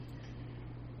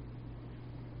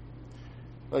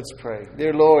Let's pray.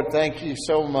 Dear Lord, thank you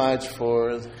so much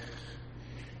for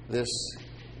this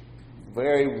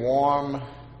very warm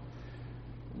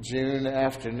June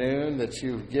afternoon that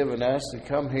you've given us to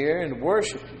come here and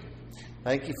worship you.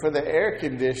 Thank you for the air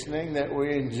conditioning that we're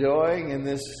enjoying in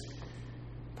this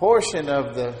portion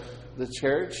of the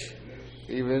church.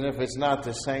 Even if it's not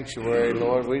the sanctuary,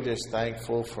 Lord, we're just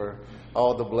thankful for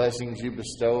all the blessings you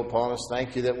bestow upon us.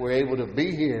 Thank you that we're able to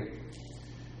be here.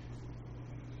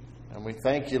 And we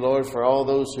thank you, Lord, for all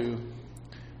those who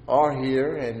are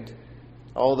here and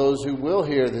all those who will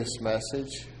hear this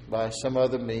message by some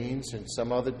other means and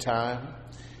some other time.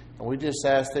 And we just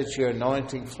ask that your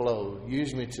anointing flow.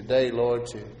 Use me today, Lord,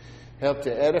 to help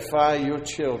to edify your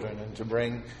children and to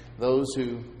bring those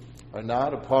who are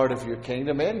not a part of your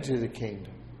kingdom into the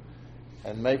kingdom.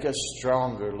 And make us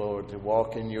stronger, Lord, to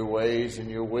walk in your ways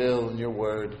and your will and your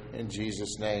word. In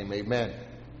Jesus' name, amen.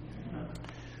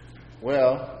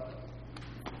 Well,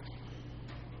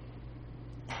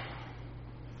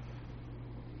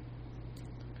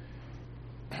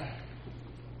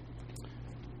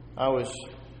 I was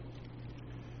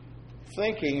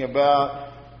thinking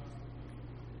about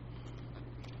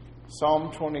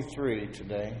Psalm 23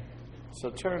 today. So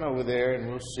turn over there and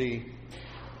we'll see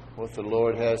what the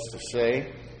Lord has to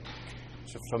say.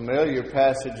 It's a familiar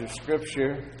passage of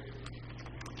Scripture,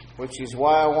 which is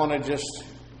why I want to just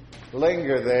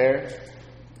linger there,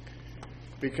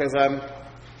 because I'm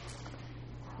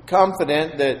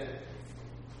confident that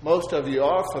most of you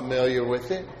are familiar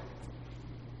with it.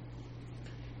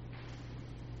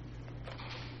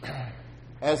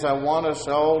 As I want us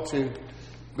all to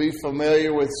be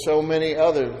familiar with so many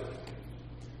other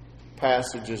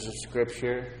passages of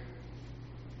Scripture,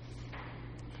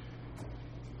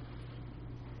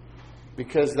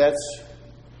 because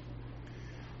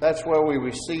that's where we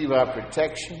receive our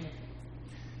protection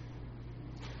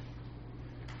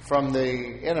from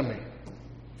the enemy.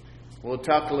 We'll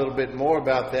talk a little bit more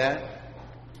about that.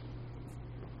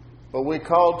 But we're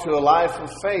called to a life of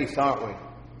faith, aren't we?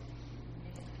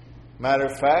 Matter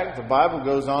of fact, the Bible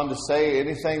goes on to say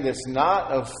anything that's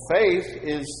not of faith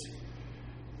is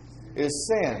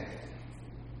sin.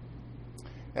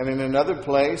 And in another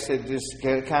place, it just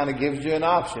kind of gives you an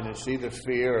option. It's either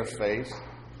fear or faith.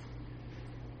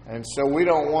 And so we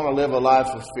don't want to live a life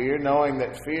of fear, knowing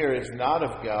that fear is not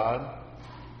of God.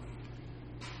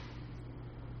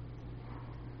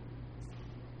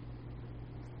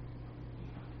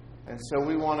 And so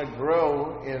we want to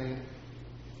grow in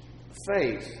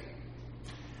faith.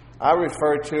 I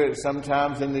refer to it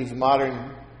sometimes in these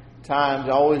modern times,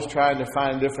 always trying to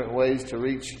find different ways to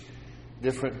reach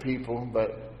different people.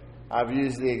 But I've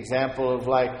used the example of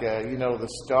the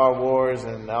Star Wars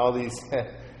and all these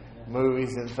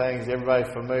movies and things.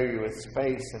 Everybody's familiar with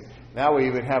space. And now we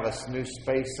even have a new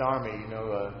space army.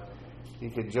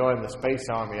 You could join the space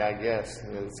army, I guess.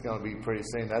 It's going to be pretty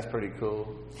soon. That's pretty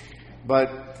cool.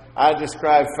 But I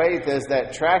describe faith as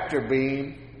that tractor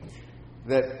beam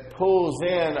that pulls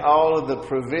in all of the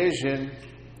provision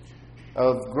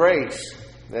of grace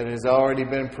that has already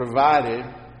been provided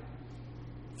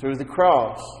through the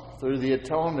cross, through the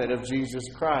atonement of Jesus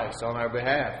Christ on our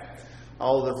behalf.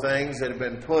 All the things that have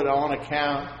been put on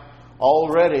account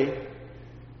already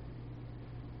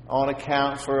on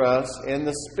account for us in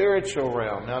the spiritual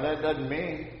realm. Now that doesn't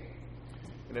mean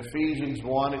in Ephesians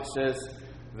 1 it says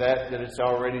that it's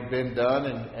already been done,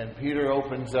 and Peter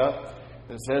opens up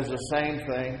and says the same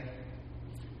thing,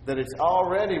 that it's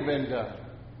already been done,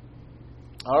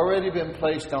 already been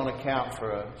placed on account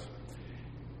for us.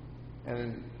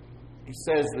 And he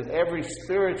says that every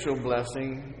spiritual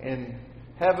blessing in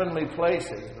heavenly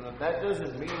places. But that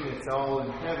doesn't mean it's all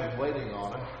in heaven waiting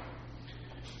on us,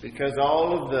 because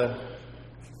all of the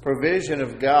provision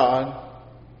of God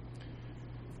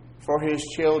for His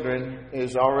children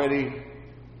is already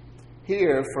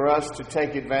here for us to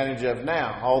take advantage of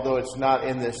now. Although it's not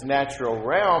in this natural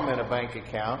realm in a bank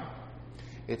account,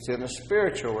 it's in a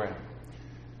spiritual realm.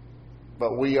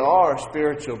 But we are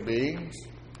spiritual beings.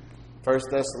 1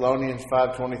 Thessalonians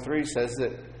 5:23 says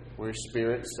that we're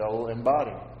spirit, soul, and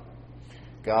body.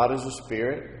 God is a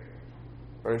spirit.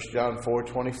 1 John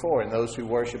 4:24, and those who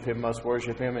worship Him must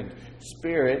worship Him in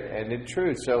spirit and in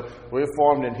truth. So we're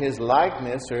formed in His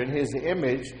likeness or in His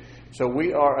image. So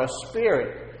we are a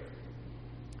spirit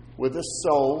with a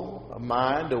soul, a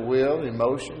mind, a will,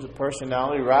 emotions, a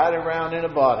personality, right around in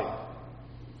a body.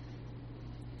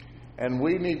 And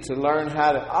we need to learn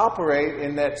how to operate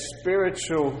in that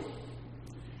spiritual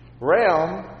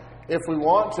realm if we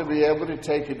want to be able to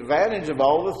take advantage of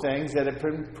all the things that have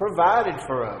been provided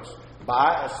for us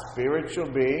by a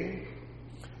spiritual being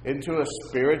into a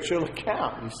spiritual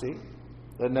account, you see.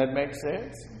 Doesn't that make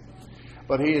sense?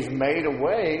 But He has made a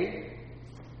way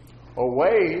or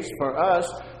ways for us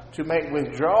to make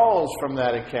withdrawals from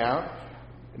that account,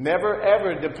 never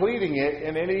ever depleting it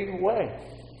in any way.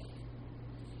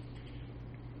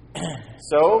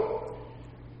 So,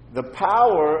 the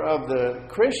power of the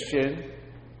Christian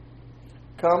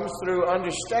comes through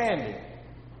understanding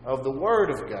of the Word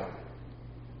of God.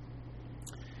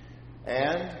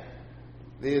 And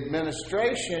the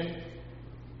administration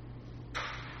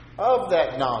of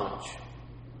that knowledge,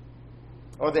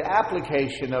 or the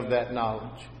application of that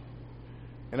knowledge.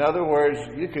 In other words,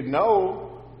 you could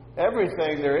know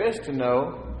everything there is to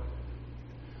know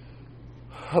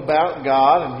about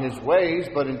God and His ways,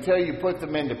 but until you put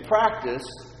them into practice,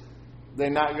 they're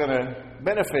not going to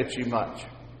benefit you much.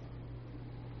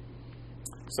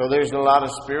 So there's a lot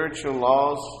of spiritual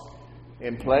laws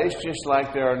in place, just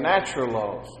like there are natural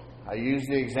laws. I use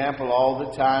the example all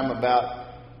the time about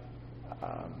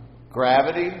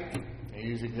gravity. I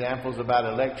use examples about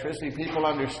electricity. People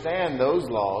understand those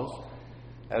laws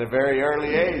at a very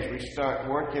early age. We start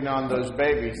working on those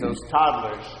babies, those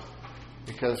toddlers,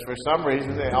 because for some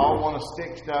reason they all want to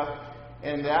stick stuff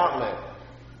in the outlet.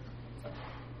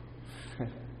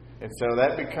 And so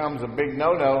that becomes a big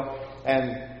no-no.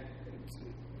 And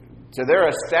to their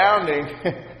astounding,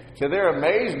 to their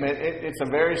amazement, it's a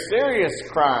very serious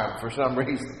crime for some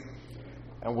reason.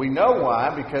 And we know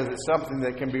why, because it's something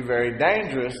that can be very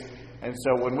dangerous. And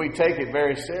so when we take it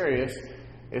very serious,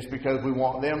 it's because we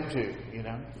want them to, you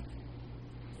know.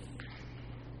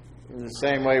 In the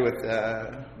same way with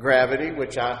gravity,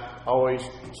 which I always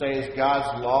say is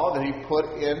God's law that He put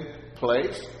in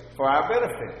place for our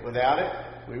benefit. Without it,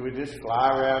 we would just fly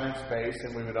around in space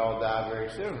and we would all die very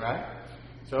soon, right?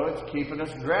 So it's keeping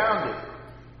us grounded.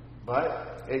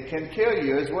 But it can kill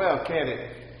you as well, can't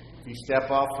it? If you step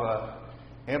off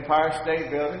Empire State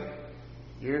Building,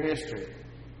 your history.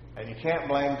 And you can't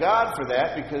blame God for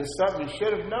that, because it's something you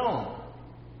should have known.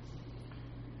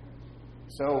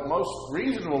 So most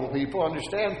reasonable people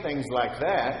understand things like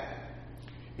that,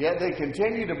 yet they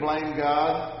continue to blame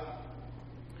God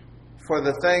for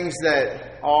the things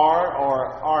that are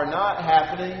or are not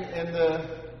happening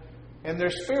in their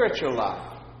spiritual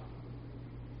life.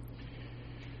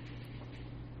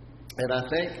 And I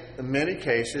think in many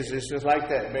cases it's just like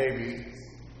that baby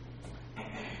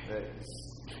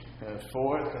that's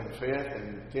fourth and fifth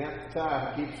and 10th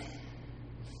time keeps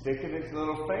sticking its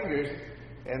little fingers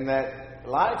in that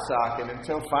light socket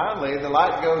until finally the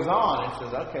light goes on and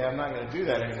says, okay, I'm not going to do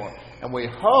that anymore. And we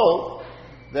hope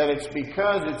that it's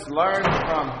because it's learned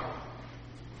from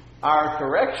our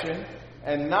correction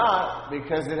and not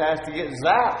because it has to get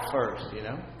zapped first, you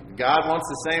know. God wants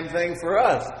the same thing for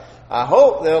us. I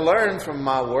hope they'll learn from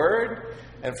my word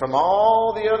and from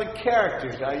all the other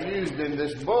characters I used in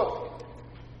this book.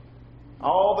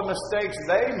 All the mistakes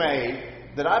they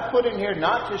made that I put in here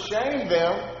not to shame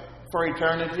them for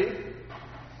eternity,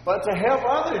 but to help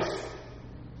others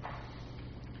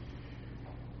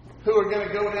who are going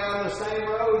to go down the same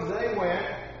roads they went,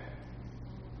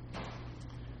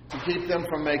 to keep them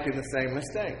from making the same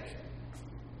mistakes.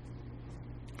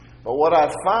 But what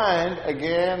I find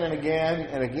again and again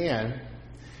and again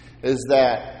is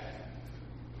that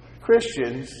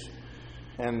Christians,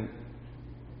 and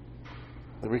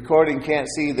the recording can't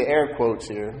see the air quotes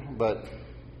here, but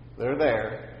they're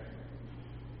there,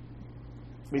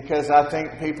 because I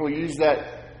think people use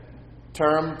that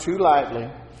term too lightly,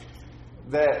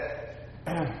 that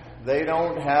they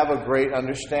don't have a great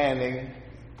understanding,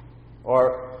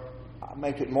 or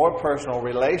make it more personal,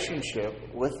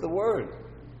 relationship with the Word.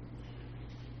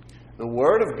 The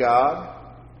Word of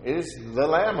God is the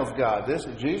Lamb of God.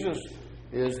 Jesus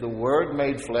is the Word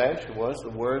made flesh. It was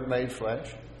the Word made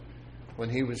flesh when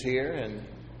He was here. And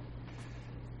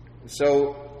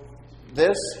so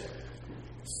this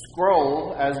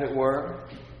scroll, as it were,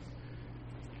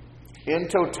 in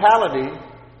totality,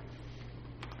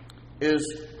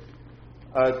 is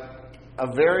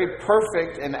a very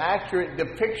perfect and accurate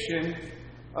depiction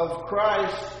of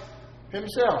Christ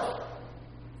Himself.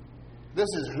 This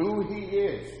is who He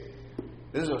is.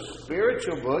 This is a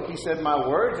spiritual book. He said, my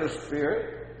words are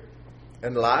spirit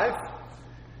and life.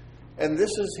 And this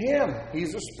is Him.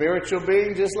 He's a spiritual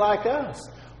being just like us.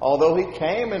 Although He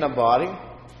came in a body,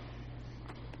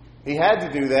 He had to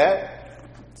do that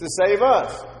to save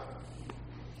us.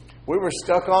 We were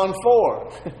stuck on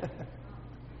 4.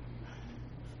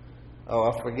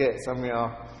 Oh, I forget. Some of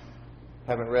y'all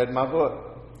haven't read my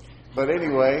book. But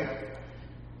anyway,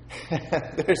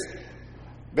 there's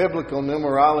biblical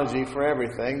numerology for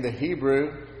everything. The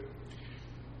Hebrew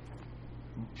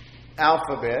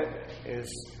alphabet is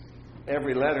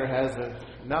every letter has a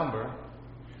number.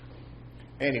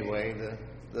 Anyway,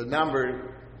 the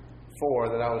number 4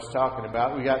 that I was talking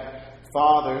about, we got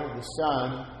Father, the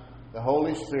Son, the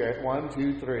Holy Spirit, 1,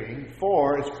 2, 3.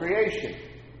 4 is creation.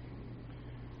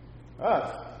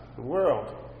 Us, the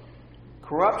world.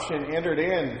 Corruption entered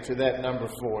into that number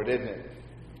 4, didn't it?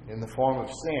 In the form of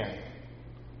sin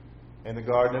in the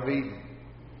Garden of Eden.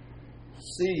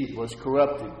 Seed was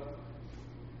corrupted.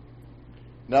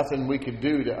 Nothing we could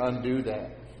do to undo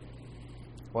that.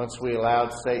 Once we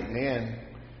allowed Satan in,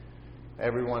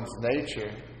 everyone's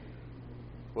nature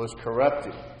was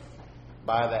corrupted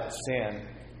by that sin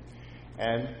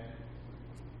and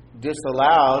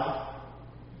disallowed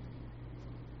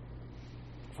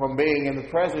from being in the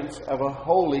presence of a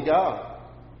holy God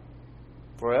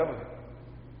forever.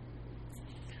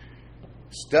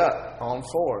 Stuck on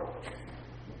 4.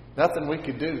 Nothing we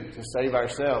could do to save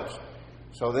ourselves.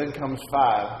 So then comes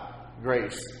 5,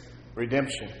 grace,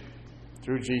 redemption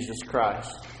through Jesus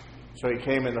Christ. So He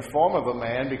came in the form of a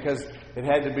man because it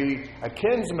had to be a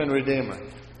kinsman redeemer.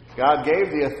 God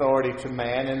gave the authority to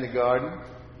man in the garden,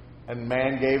 and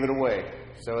man gave it away.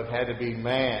 So it had to be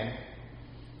man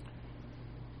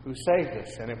who saved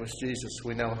us. And it was Jesus,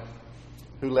 we know,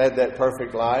 who led that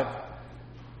perfect life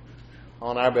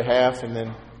on our behalf and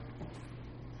then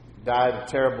died a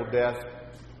terrible death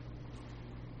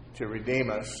to redeem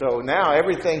us. So now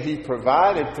everything He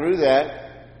provided through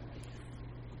that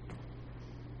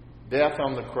death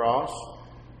on the cross,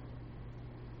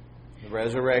 the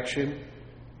resurrection,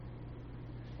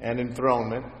 and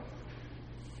enthronement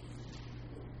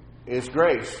is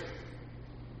grace.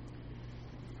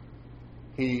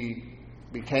 He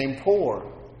became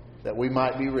poor that we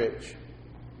might be rich.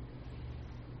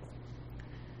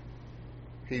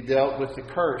 He dealt with the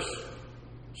curse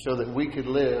so that we could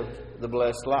live the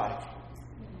blessed life.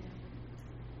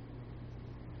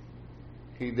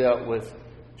 He dealt with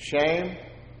shame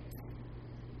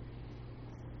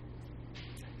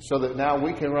so that now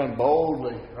we can run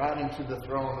boldly right into the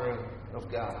throne room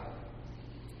of God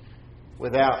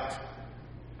without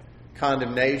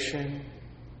condemnation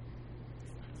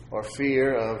or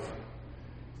fear of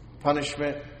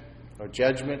punishment or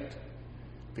judgment,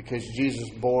 because Jesus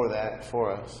bore that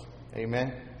for us.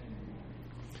 Amen.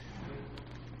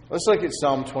 Let's look at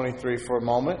Psalm 23 for a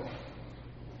moment.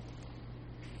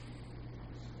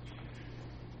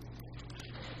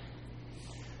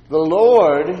 The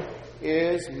Lord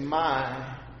is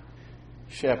my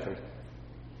shepherd.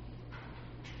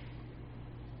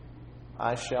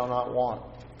 I shall not want.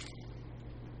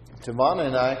 Tavana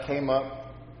and I came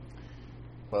up,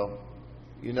 well,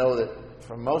 you know that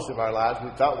for most of our lives we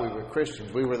thought we were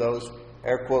Christians. We were those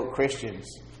air quote Christians.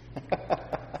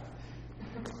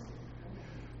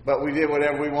 But we did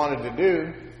whatever we wanted to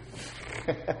do.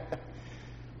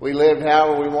 We lived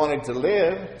however we wanted to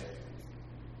live.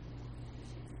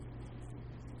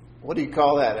 What do you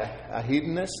call that? A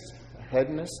hedonist? A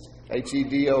hedonist?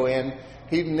 Hedon.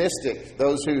 Hedonistic.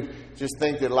 Those who just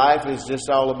think that life is just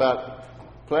all about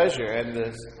pleasure and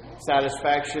the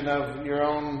satisfaction of your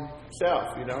own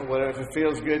self. You know, whatever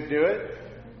feels good, do it.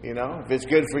 You know, if it's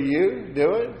good for you,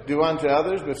 do it. Do unto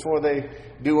others before they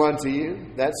do unto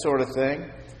you. That sort of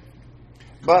thing.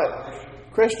 But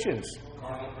Christians.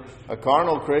 A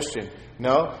carnal Christian.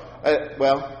 No.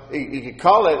 Well, you could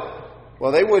call it,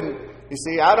 well, they wouldn't. You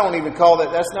see, I don't even call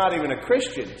that, that's not even a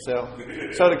Christian. So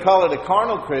to call it a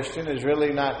carnal Christian is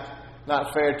really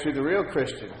not fair to the real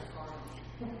Christian.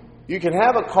 You can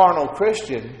have a carnal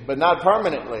Christian, but not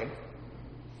permanently.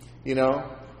 You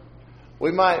know,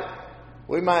 we might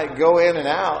go in and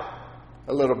out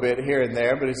a little bit here and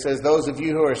there, but it says, those of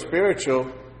you who are spiritual,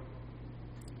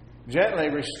 gently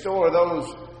restore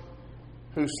those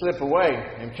who slip away.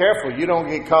 And careful, you don't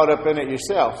get caught up in it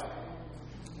yourself.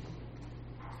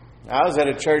 I was at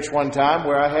a church one time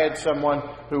where I had someone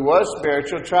who was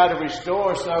spiritual try to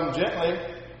restore some gently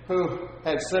who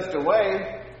had slipped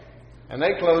away, and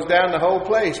they closed down the whole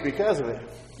place because of it.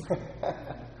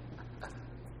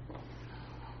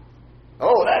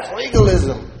 Oh, that's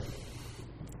legalism.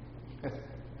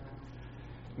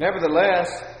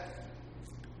 Nevertheless,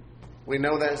 we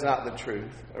know that's not the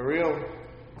truth. A real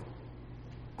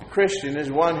Christian is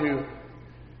one who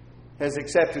has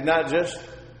accepted not just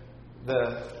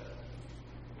the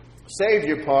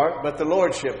Savior part, but the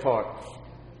Lordship part.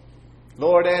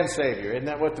 Lord and Savior. Isn't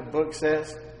that what the book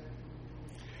says?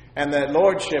 And that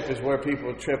Lordship is where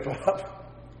people trip up.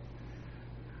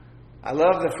 I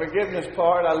love the forgiveness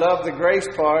part. I love the grace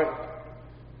part.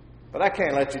 But I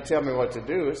can't let you tell me what to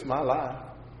do. It's my life.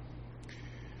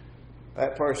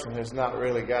 That person has not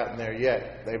really gotten there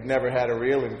yet. They've never had a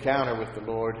real encounter with the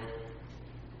Lord.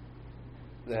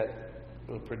 that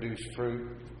will produce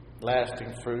fruit,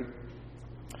 lasting fruit.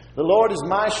 The Lord is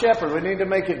my shepherd. We need to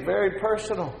make it very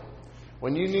personal.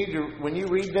 When you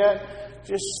read that,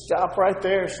 just stop right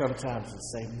there sometimes and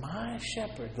say, my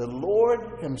shepherd. The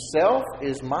Lord himself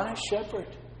is my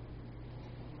shepherd.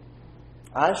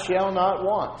 I shall not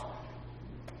want.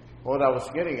 What I was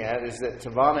getting at is that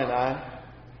Tavana and I,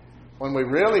 when we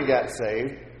really got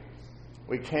saved,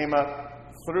 we came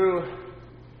up through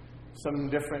some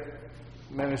different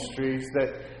ministries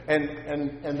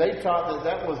and they taught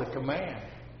that was a command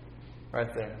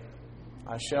right there.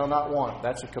 I shall not want.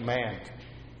 That's a command.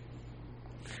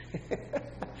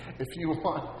 If you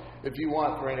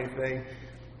want for anything,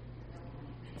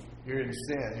 you're in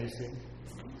sin, you see.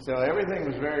 So everything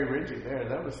was very rigid there.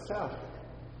 That was tough.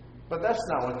 But that's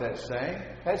not what that's saying.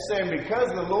 That's saying because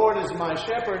the Lord is my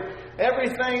shepherd,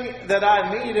 everything that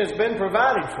I need has been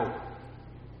provided for.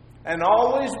 And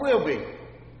always will be.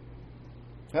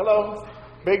 Hello?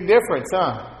 Big difference,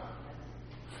 huh?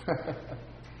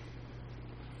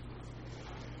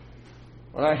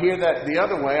 When I hear that the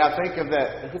other way, I think of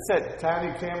that, what's that,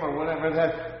 Tiny Tim or whatever,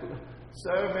 that,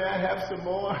 so may I have some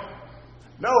more?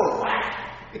 No!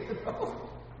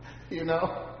 You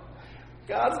know?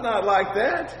 God's not like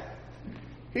that.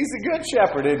 He's a good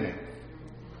shepherd, isn't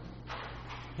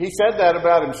he? He said that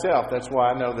about himself. That's why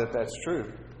I know that that's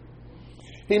true.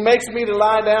 He makes me to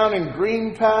lie down in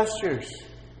green pastures.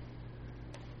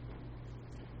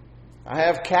 I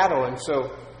have cattle, and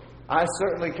so I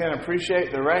certainly can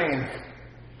appreciate the rain.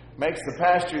 Makes the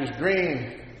pastures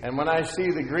green. And when I see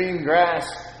the green grass,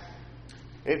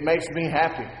 it makes me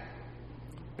happy.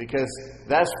 Because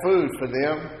that's food for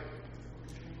them.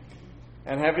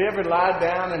 And have you ever lied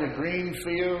down in a green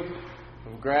field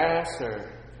of grass?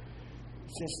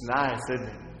 It's just nice, isn't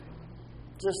it?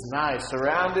 Just nice.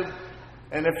 Surrounded.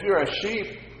 And if you're a sheep,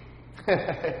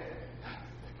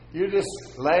 you're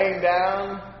just laying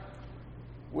down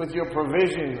with your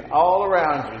provision all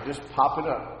around you, just popping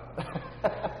up.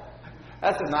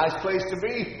 That's a nice place to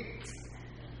be.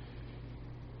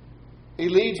 He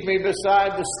leads me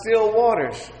beside the still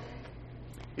waters.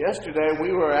 Yesterday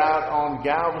we were out on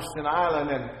Galveston Island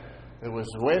and it was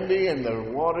windy and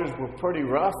the waters were pretty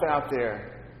rough out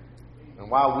there. And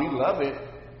while we love it,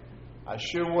 I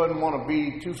sure wouldn't want to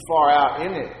be too far out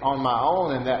in it on my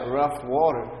own in that rough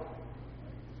water.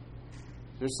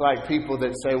 Just like people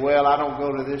that say, well, I don't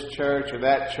go to this church or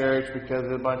that church because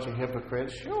there's a bunch of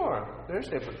hypocrites. Sure, there's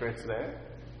hypocrites there.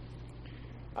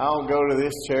 I don't go to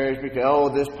this church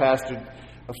because, this pastor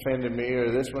offended me,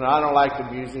 or this one, I don't like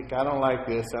the music, I don't like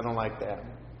this, I don't like that.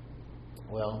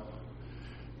 Well,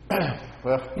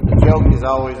 the joke is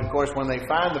always, of course, when they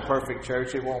find the perfect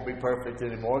church, it won't be perfect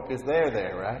anymore because they're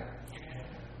there, right?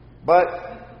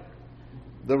 But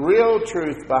the real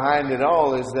truth behind it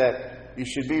all is that you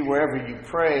should be wherever you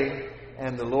pray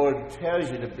and the Lord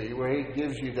tells you to be, where He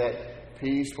gives you that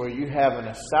peace, where you have an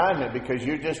assignment, because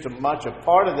you're just as much a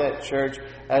part of that church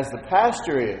as the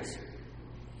pastor is.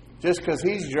 Just because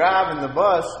he's driving the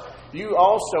bus, you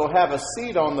also have a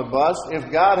seat on the bus if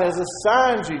God has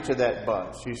assigned you to that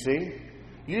bus, you see.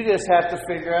 You just have to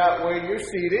figure out where your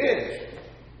seat is.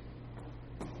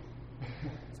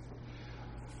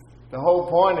 The whole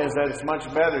point is that it's much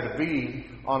better to be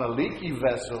on a leaky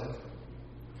vessel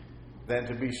than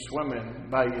to be swimming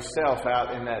by yourself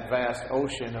out in that vast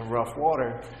ocean of rough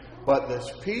water. But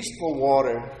this peaceful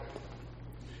water,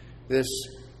 this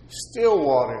still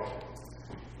water,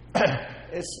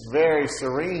 it's very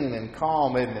serene and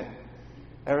calm, isn't it?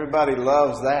 Everybody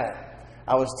loves that.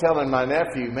 I was telling my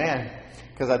nephew,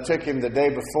 because I took him the day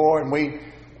before and we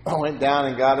went down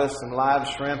and got us some live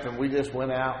shrimp and we just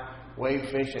went out wade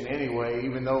fishing anyway,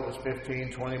 even though it was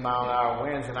 15, 20 mile an hour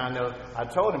winds. And I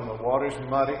told him the water's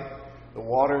muddy, the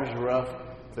water's rough.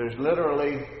 There's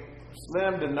literally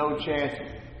slim to no chance.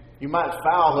 You might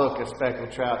foul hook a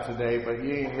speckled trout today, but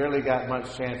you ain't really got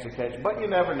much chance to catch it. But you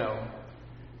never know.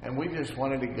 And we just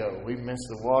wanted to go. We missed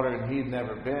the water, and he'd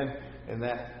never been in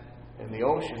the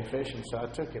ocean fishing, so I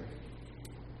took him.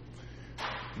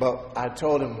 But I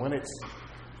told him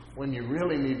when you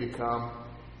really need to come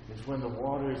is when the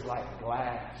water is like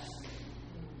glass,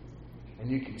 and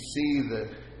you can see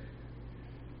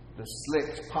the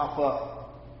slicks pop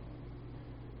up,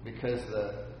 because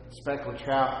the speckled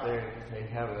trout they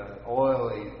have an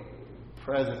oily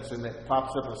presence, and it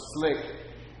pops up a slick,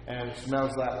 and it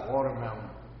smells like watermelon.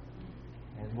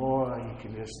 And boy, you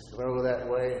can just throw that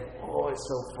way. Oh, it's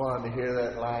so fun to hear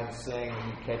that line sing when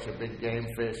you catch a big game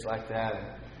fish like that. And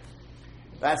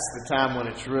that's the time when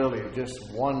it's really just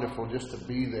wonderful just to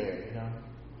be there, you know.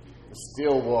 The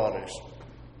still waters.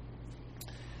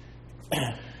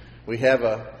 We have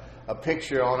a a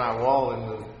picture on our wall in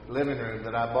the living room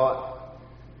that I bought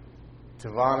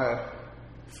Tavana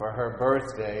for her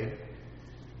birthday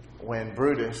when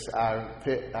Brutus,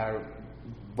 our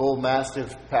bull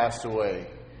mastiff, passed away.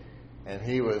 And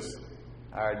he was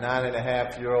our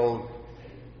 9.5-year-old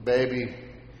baby.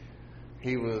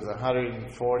 He was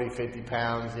 140, 50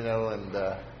 pounds, and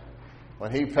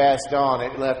when he passed on,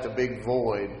 it left a big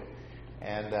void.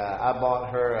 And I bought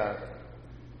her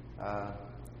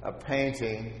a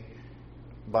painting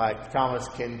by Thomas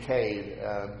Kincaid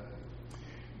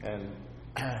and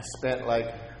spent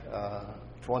like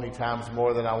 20 times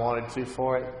more than I wanted to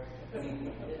for it.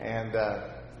 And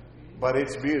but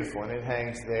it's beautiful, and it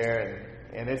hangs there,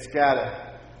 and it's got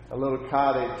a little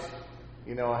cottage.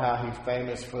 You know how he's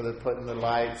famous for putting the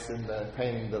lights and the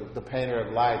painting, the painter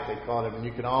of light, they call him. And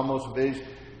you can almost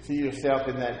see yourself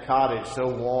in that cottage, so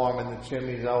warm, and the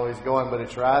chimney's always going. But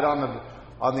it's right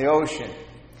on the ocean,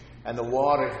 and the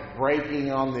water's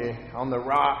breaking on the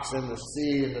rocks and the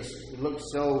sea, and it looks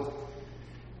so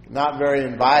not very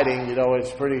inviting.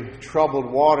 It's pretty troubled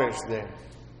waters there.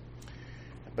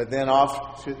 But then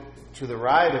off to the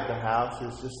right of the house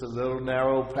is just a little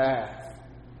narrow path.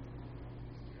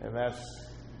 And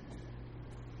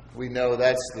we know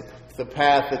that's the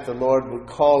path that the Lord was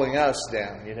calling us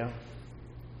down,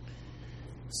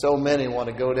 So many want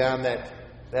to go down that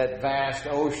vast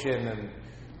ocean and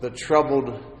the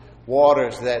troubled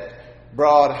waters, that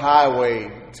broad highway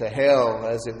to hell,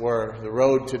 as it were, the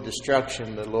road to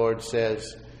destruction, the Lord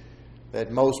says,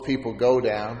 that most people go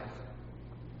down.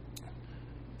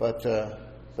 But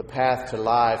the path to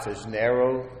life is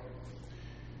narrow,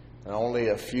 and only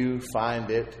a few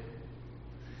find it.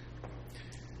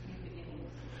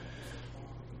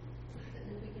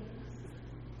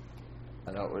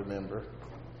 I don't remember.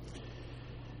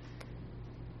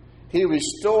 He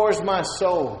restores my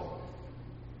soul.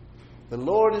 The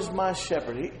Lord is my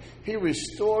shepherd. He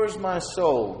restores my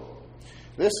soul.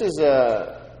 This is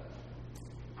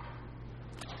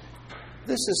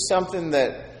something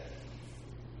that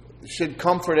should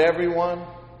comfort everyone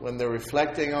when they're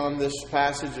reflecting on this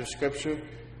passage of Scripture.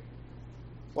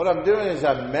 What I'm doing is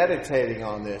I'm meditating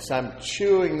on this. I'm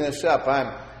chewing this up.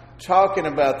 I'm talking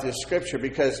about this Scripture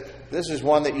because this is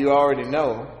one that you already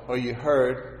know or you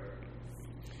heard.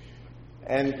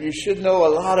 And you should know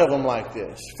a lot of them like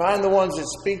this. Find the ones that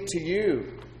speak to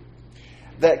you,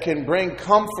 that can bring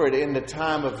comfort in the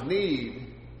time of need.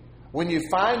 When you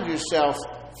find yourself,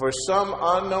 for some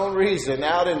unknown reason,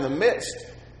 out in the midst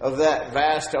of that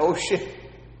vast ocean,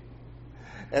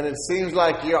 and it seems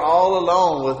like you're all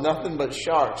alone with nothing but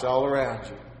sharks all around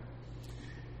you.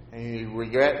 And you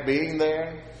regret being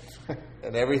there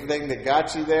and everything that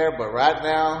got you there, but right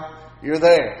now, you're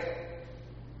there.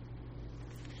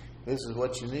 This is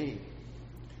what you need.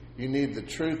 You need the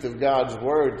truth of God's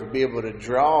Word to be able to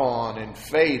draw on in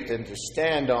faith and to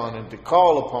stand on and to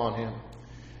call upon Him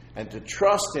and to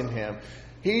trust in Him.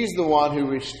 He's the one who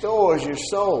restores your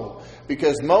soul,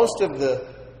 because most of the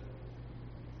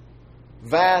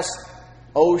vast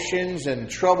oceans and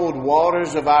troubled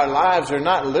waters of our lives are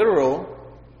not literal.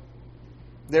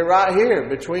 They're right here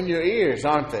between your ears,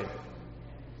 aren't they?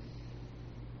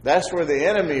 That's where the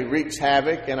enemy wreaks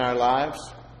havoc in our lives.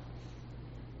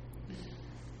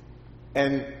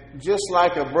 And just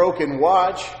like a broken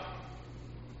watch,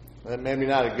 maybe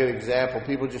not a good example.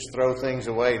 People just throw things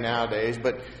away nowadays,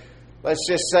 but let's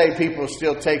just say people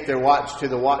still take their watch to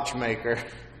the watchmaker.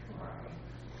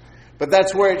 But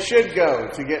that's where it should go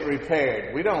to get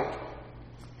repaired. We don't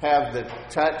have the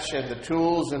touch and the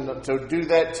tools and to do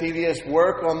that tedious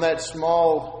work on that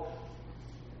small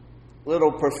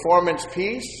little performance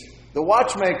piece. The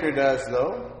watchmaker does,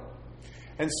 though.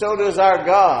 And so does our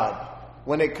God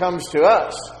when it comes to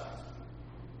us.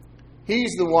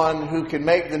 He's the one who can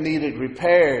make the needed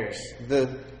repairs,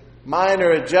 the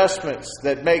minor adjustments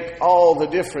that make all the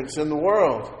difference in the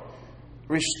world.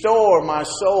 Restore my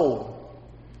soul.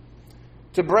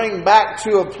 To bring back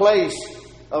to a place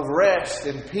of rest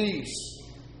and peace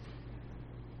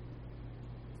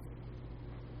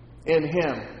in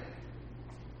Him.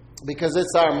 Because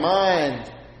it's our mind,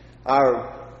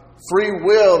 our free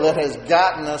will that has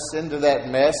gotten us into that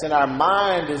mess, and our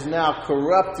mind is now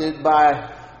corrupted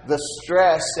by the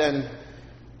stress and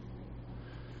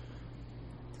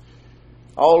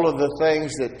all of the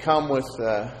things that come with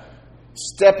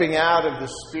stepping out of the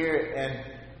Spirit and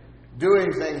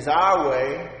doing things our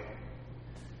way.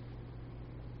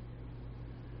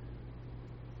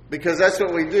 Because that's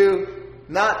what we do,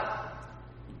 not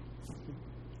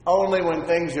only when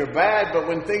things are bad, but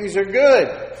when things are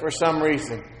good for some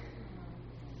reason.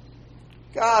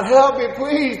 God, help me,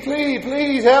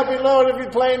 please help me, Lord. If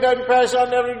your plane doesn't crash, I'll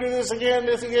never do this again.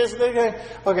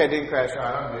 Okay, it didn't crash. All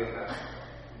right, I'm doing that.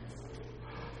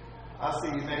 I'll see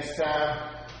you next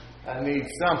time. I need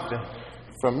something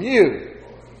from you.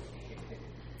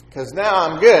 Because now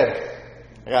I'm good.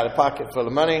 I got a pocket full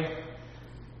of money.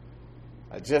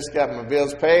 I just got my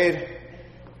bills paid.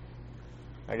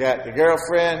 I got the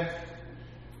girlfriend.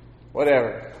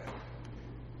 Whatever.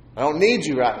 I don't need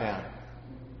you right now.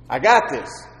 I got this.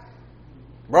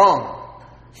 Wrong.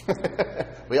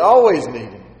 We always need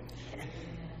Him.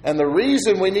 And the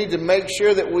reason we need to make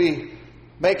sure that we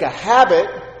make a habit,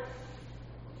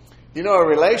 a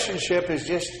relationship is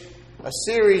just a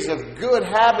series of good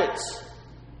habits.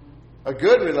 A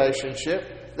good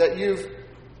relationship that you've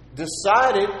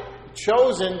decided,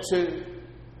 chosen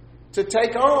to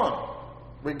take on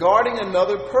regarding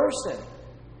another person.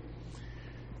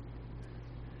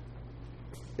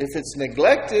 If it's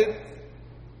neglected,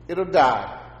 it'll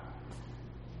die.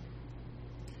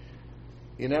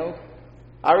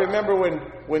 I remember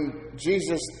when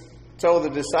Jesus told the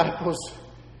disciples,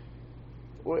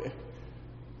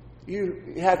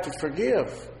 you have to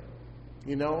forgive.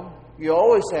 You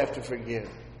always have to forgive.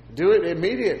 Do it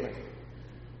immediately.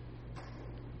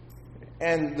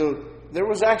 And there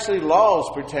was actually laws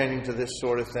pertaining to this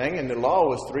sort of thing, and the law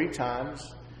was 3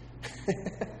 times.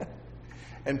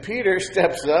 And Peter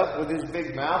steps up with his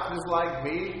big mouth, just like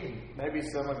me, maybe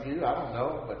some of you, I don't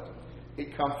know, but he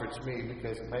comforts me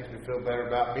because it makes me feel better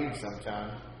about me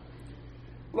sometimes.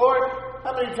 Lord,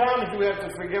 how many times do we have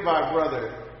to forgive our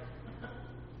brother?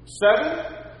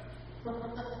 7?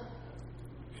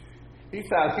 He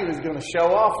thought he was going to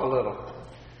show off a little.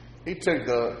 He took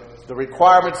the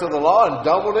requirements of the law and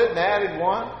doubled it and added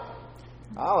 1.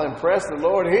 I'll impress the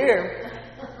Lord here.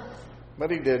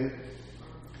 But he didn't.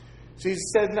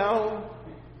 Jesus said, no.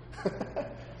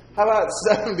 How about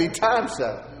 70 times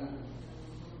 7?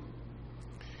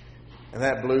 And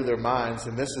that blew their minds.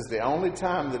 And this is the only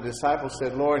time the disciples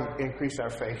said, Lord, increase our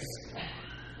faith.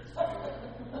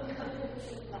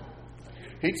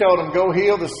 He told them, go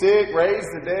heal the sick, raise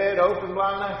the dead, open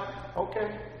blind eyes.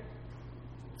 Okay.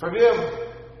 Forgive them.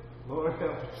 Lord,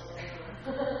 help us.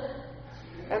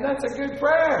 And that's a good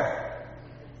prayer.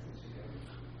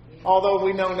 Although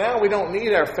we know now we don't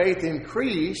need our faith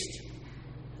increased.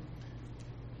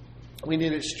 We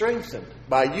need it strengthened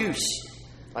by use,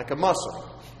 like a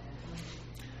muscle.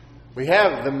 We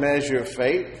have the measure of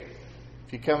faith.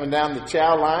 If you're coming down the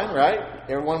chow line, right?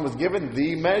 Everyone was given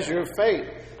the measure of faith.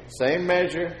 Same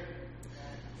measure.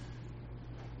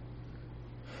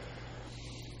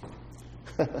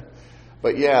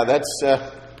 But yeah, that's...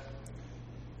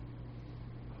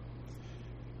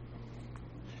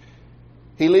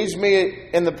 He leads me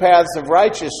in the paths of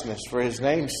righteousness for His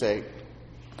name's sake.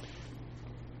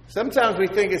 Sometimes we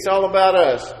think it's all about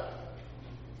us.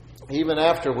 Even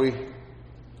after we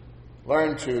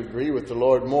learn to agree with the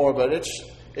Lord more, but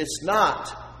it's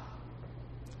not.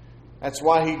 That's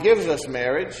why He gives us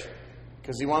marriage,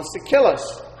 because He wants to kill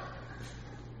us.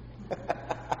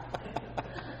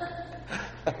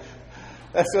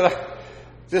 That's what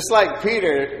just like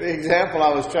Peter, the example I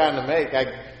was trying to make.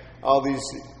 All these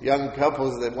young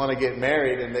couples that want to get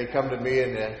married, and they come to me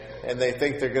and they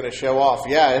think they're going to show off.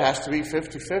 Yeah, it has to be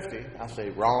 50-50. I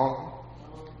say, wrong.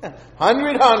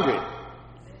 100.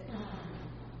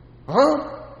 Huh?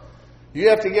 You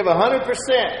have to give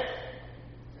 100%.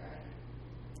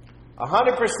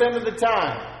 100% of the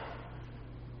time.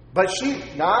 But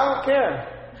no, I don't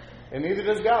care. And neither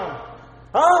does God.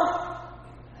 Huh?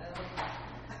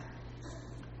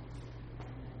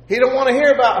 He don't want to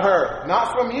hear about her.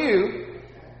 Not from you.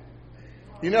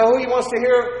 You know who He wants to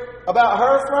hear about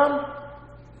her from?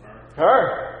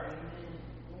 Her.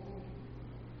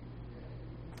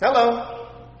 Hello.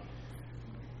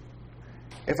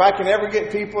 If I can ever get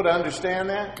people to understand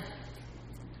that,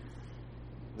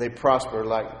 they prosper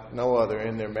like no other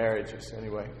in their marriages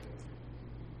anyway.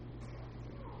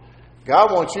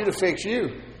 God wants you to fix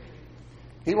you.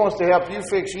 He wants to help you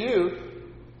fix you.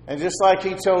 And just like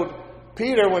He told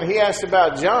Peter, when he asked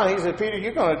about John, he said, Peter,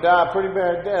 you're going to die a pretty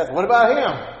bad death. What about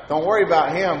him? Don't worry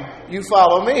about him. You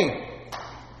follow me.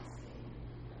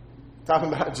 Talking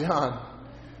about John.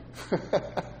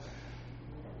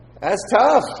 That's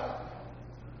tough.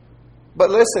 But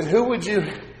listen, who would you...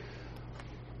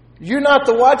 You're not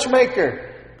the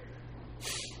watchmaker.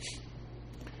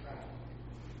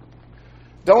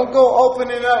 Don't go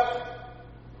opening up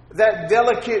that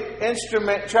delicate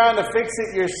instrument trying to fix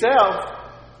it yourself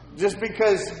just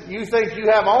because you think you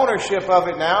have ownership of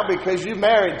it now because you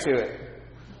married to it.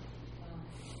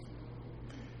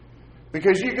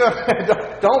 Because you go,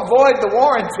 don't void the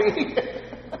warranty.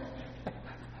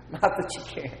 Not that you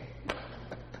can.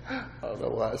 I don't know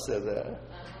why I said that.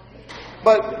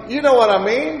 But you know what I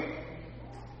mean.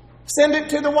 Send it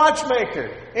to the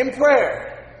watchmaker in prayer.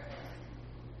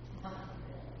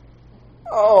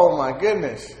 Oh my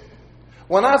goodness.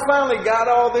 When I finally got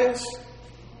all this,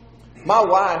 my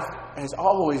wife has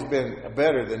always been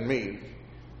better than me.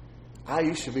 I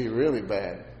used to be really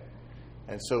bad.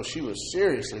 And so she was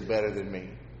seriously better than me.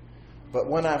 But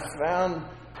when I found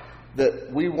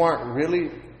that we weren't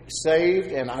really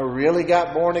saved and I really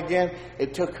got born again,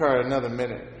 it took her another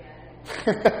minute.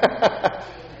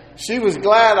 She was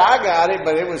glad I got it,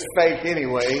 but it was fake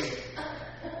anyway.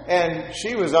 And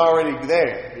she was already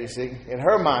there, you see, in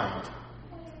her mind.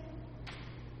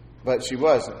 But she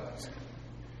wasn't.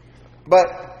 But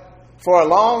for a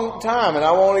long time, and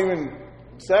I won't even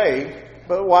say,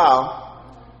 but a while,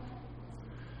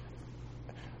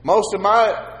 most of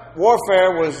my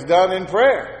warfare was done in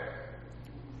prayer.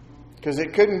 Because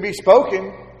it couldn't be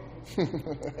spoken.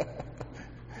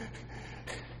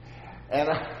 And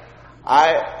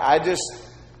I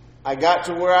got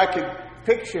to where I could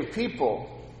picture people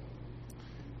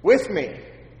with me.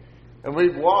 And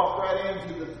we'd walk right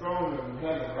into the throne room of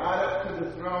heaven, right up to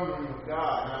the throne room of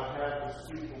God. And I would have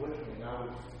these people with me.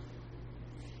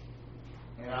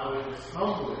 And I would just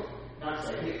humbly, not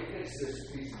say, hey, fix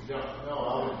this piece of junk. No, I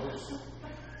would just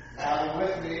have them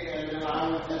with me, and then I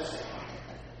would just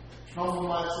humble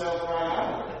myself right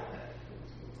out of it.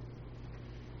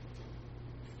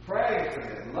 Praying for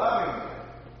them, loving them.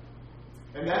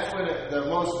 And that's when the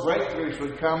most breakthroughs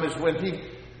would come, is when he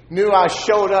knew I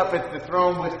showed up at the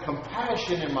throne with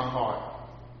compassion in my heart,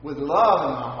 with love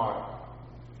in my heart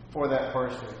for that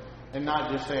person, and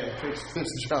not just saying, fix this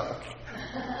junk.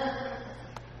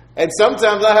 And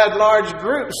sometimes I had large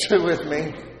groups with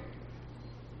me,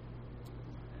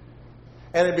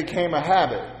 and it became a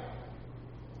habit.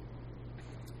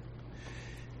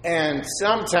 And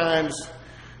sometimes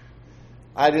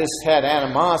I just had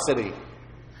animosity.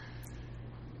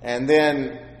 And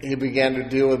then he began to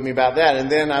deal with me about that. And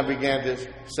then I began to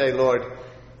say, Lord,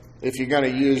 if you're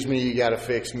going to use me, you got to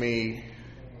fix me.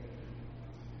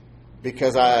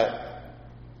 Because I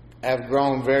have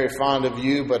grown very fond of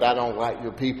you, but I don't like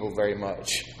your people very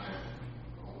much.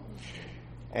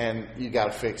 And you got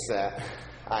to fix that.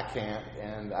 I can't.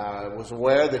 And I was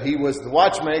aware that he was the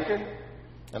watchmaker,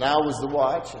 and I was the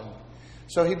watch. And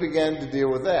so he began to deal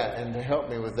with that and to help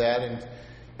me with that,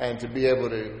 and to be able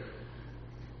to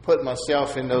put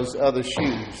myself in those other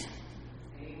shoes.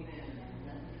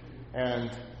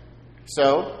 And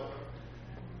so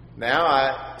now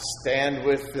I stand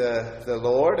with the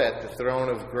Lord at the throne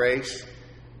of grace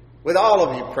with all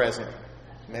of you present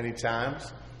many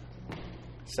times.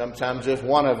 Sometimes just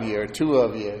one of you or two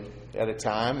of you at a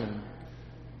time.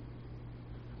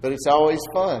 But it's always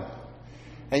fun.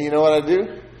 And you know what I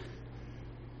do?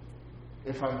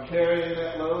 If I'm carrying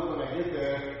that load when I get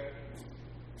there,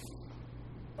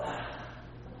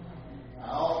 I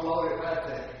offload it right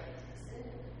there.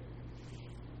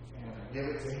 And I give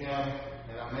it to him,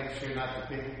 and I make sure not to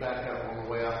pick it back up on the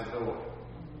way out the door.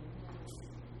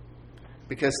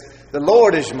 Because the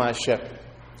Lord is my shepherd.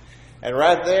 And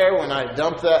right there, when I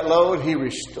dump that load, he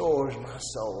restores my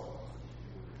soul.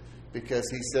 Because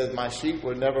he says my sheep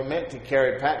were never meant to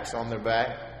carry packs on their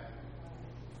back.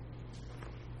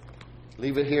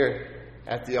 Leave it here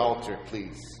at the altar,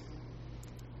 please.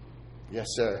 Yes,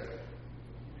 sir.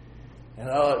 And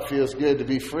oh, it feels good to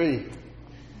be free.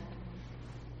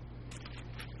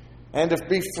 And to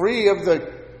be free of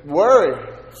the worry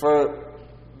for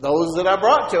those that I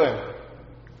brought to him.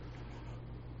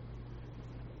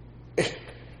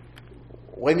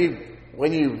 When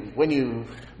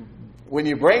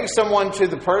you bring someone to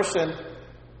the person,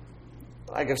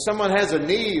 like if someone has a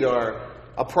need or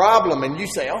a problem, and you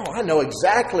say, "Oh, I know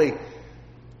exactly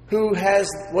who has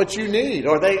what you need,"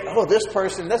 or this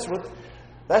person, they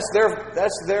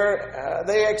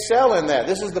excel in that.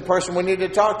 This is the person we need to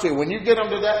talk to. When you get them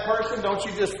to that person, don't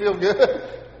you just feel good?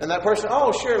 And that person,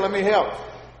 "Oh, sure, let me help."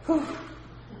 Whew.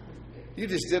 You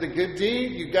just did a good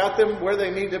deed. You got them where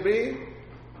they need to be.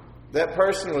 That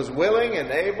person was willing and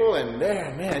able, and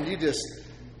there, man, you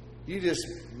just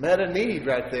met a need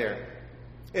right there.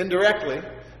 Indirectly,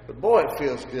 but boy, it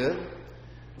feels good.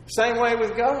 Same way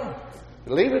with God.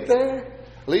 Leave it there.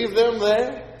 Leave them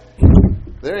there.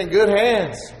 They're in good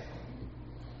hands.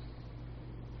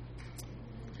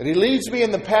 And he leads me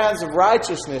in the paths of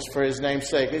righteousness for his name's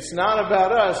sake. It's not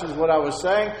about us, is what I was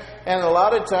saying. And a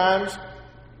lot of times,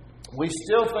 we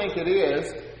still think it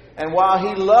is. And while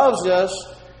he loves us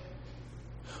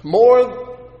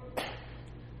more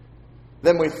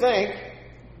than we think,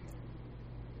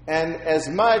 And as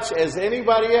much as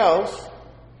anybody else,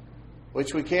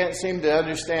 which we can't seem to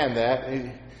understand that,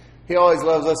 He always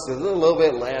loves us a little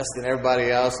bit less than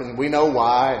everybody else, and we know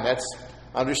why, and that's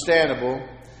understandable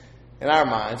in our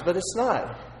minds, but it's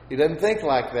not. He doesn't think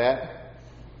like that.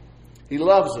 He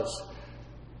loves us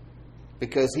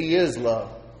because He is love.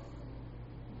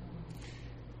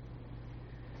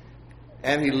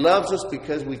 And He loves us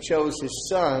because we chose His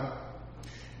Son,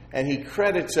 and He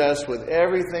credits us with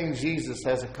everything Jesus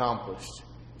has accomplished,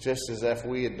 just as if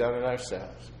we had done it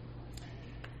ourselves.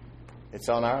 It's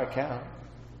on our account.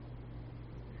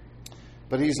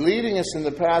 But He's leading us in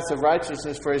the paths of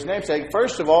righteousness for His name's sake.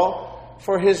 First of all,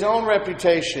 for His own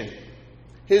reputation.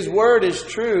 His word is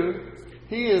true.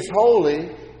 He is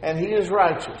holy and He is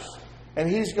righteous. And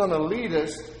He's going to lead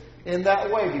us in that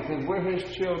way because we're His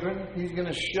children. He's going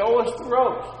to show us the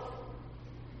ropes.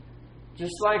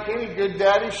 Just like any good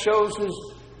daddy shows his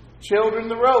children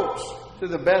the ropes to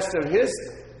the best of his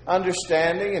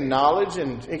understanding and knowledge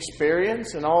and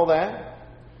experience and all that.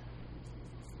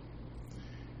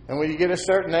 And when you get a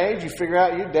certain age, you figure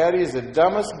out your daddy is the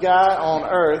dumbest guy on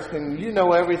earth and you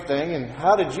know everything. And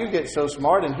how did you get so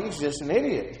smart? And he's just an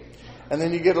idiot. And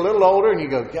then you get a little older and you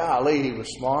go, golly, he was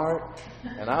smart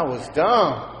and I was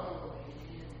dumb.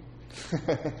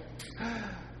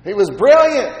 He was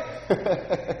brilliant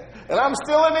and I'm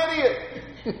still an idiot.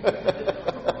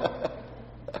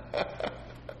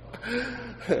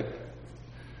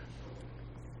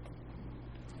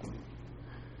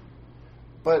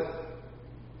 But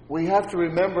we have to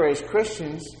remember as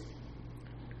Christians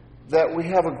that we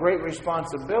have a great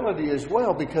responsibility as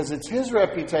well because it's His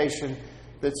reputation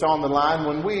that's on the line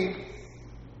when we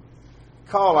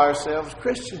call ourselves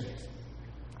Christians.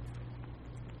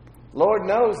 Lord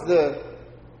knows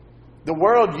the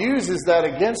world uses that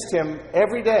against Him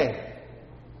every day.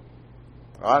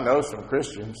 I know some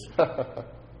Christians.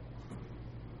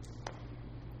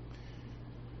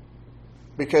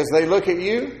 Because they look at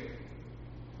you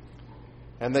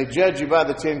and they judge you by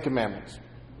the Ten Commandments.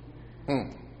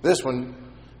 This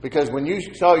one, because when you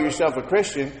call yourself a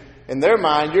Christian, in their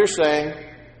mind you're saying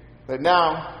that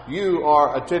now you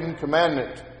are a Ten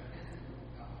Commandment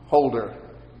holder.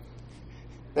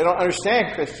 They don't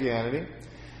understand Christianity.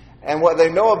 And what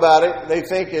they know about it, they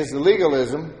think is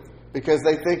legalism because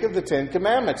they think of the Ten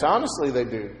Commandments. Honestly, they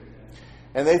do.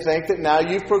 And they think that now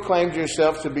you've proclaimed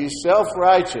yourself to be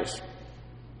self-righteous.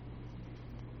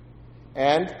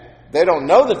 And they don't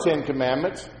know the Ten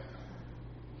Commandments,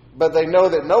 but they know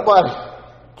that nobody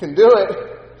can do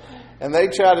it. And they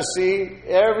try to see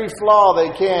every flaw they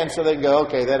can so they can go,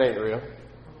 okay, that ain't real.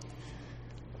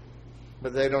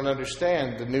 But they don't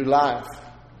understand the new life,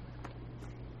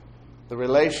 the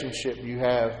relationship you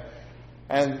have.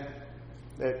 And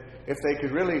that if they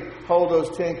could really hold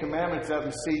those Ten Commandments up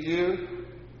and see you,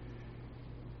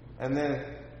 and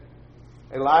then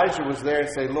Elijah was there and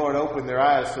say, Lord, open their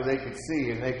eyes so they could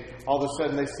see. And they all of a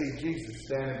sudden they see Jesus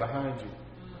standing behind you.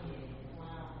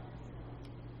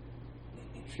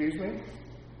 Excuse me?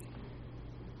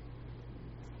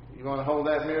 You want to hold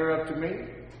that mirror up to me?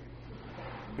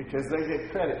 Because they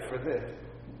get credit for this.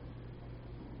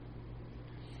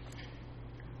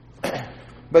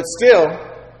 But still,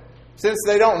 since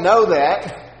they don't know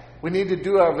that, we need to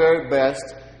do our very best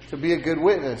to be a good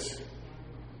witness.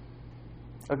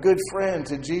 A good friend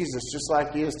to Jesus, just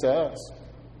like He is to us.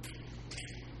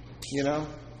 You know?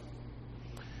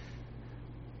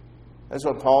 That's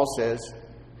what Paul says.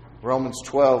 Romans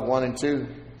 12, 1 and 2.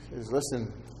 He says,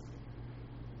 listen,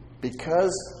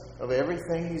 because of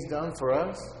everything He's done for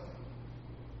us,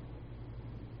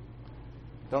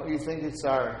 don't you think it's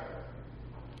our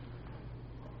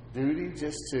duty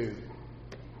just to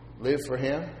live for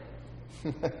Him?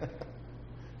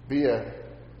 Be a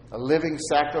living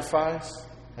sacrifice?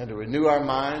 And to renew our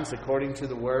minds according to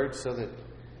the Word so that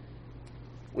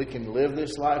we can live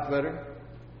this life better.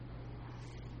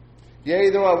 Yea,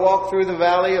 though I walk through the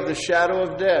valley of the shadow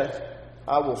of death,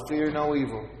 I will fear no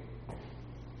evil.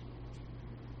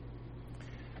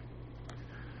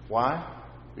 Why?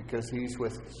 Because He's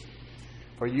with us.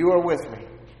 For you are with me.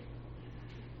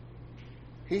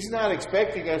 He's not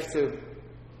expecting us to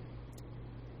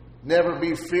never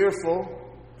be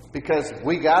fearful because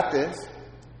we got this.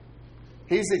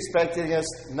 He's expecting us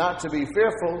not to be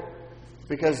fearful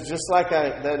because just like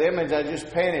that image I just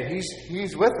painted,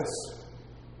 He's with us.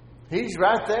 He's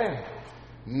right there.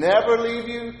 Never leave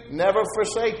you, never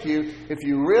forsake you. If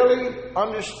you really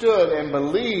understood and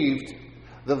believed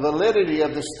the validity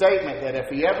of the statement that if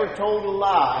He ever told a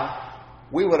lie,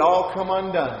 we would all come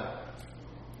undone.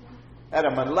 At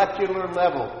a molecular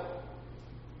level.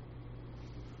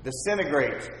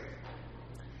 Disintegrate.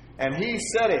 And He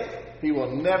said it. He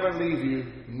will never leave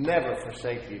you, never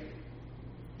forsake you.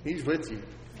 He's with you.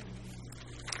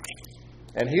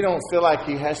 And He don't feel like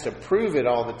He has to prove it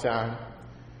all the time.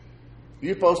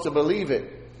 You're supposed to believe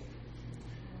it.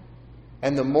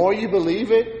 And the more you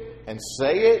believe it and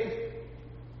say it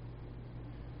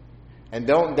and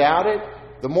don't doubt it,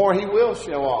 the more He will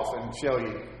show off and show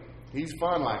you. He's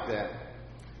fun like that.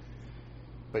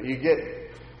 But you get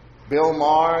Bill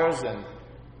Maher's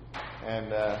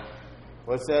and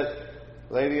what's that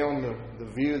lady on the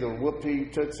View, the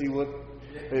Whoopie, Tootsie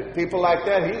Whoop, people like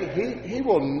that. He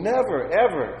will never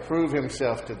ever prove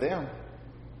Himself to them.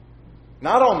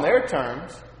 Not on their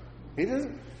terms. He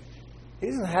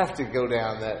doesn't have to go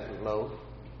down that low.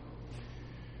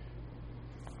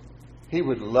 He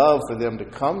would love for them to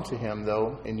come to Him,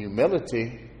 though, in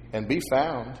humility and be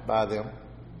found by them.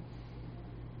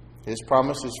 His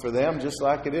promise is for them just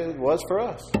like it was for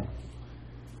us.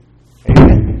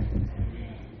 Amen.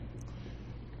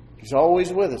 He's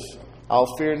always with us.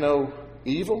 I'll fear no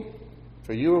evil,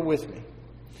 for you are with me.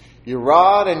 Your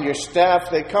rod and your staff,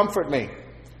 they comfort me.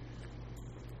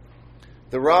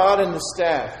 The rod and the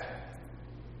staff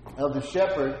of the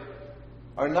shepherd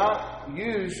are not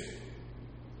used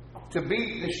to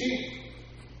beat the sheep.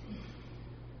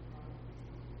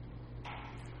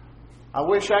 I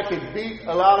wish I could beat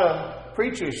a lot of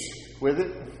preachers with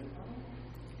it.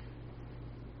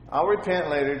 I'll repent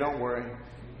later, don't worry.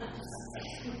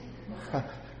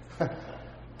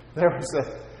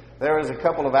 There was a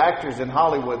couple of actors in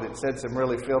Hollywood that said some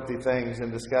really filthy things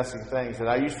and disgusting things that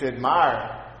I used to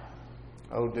admire.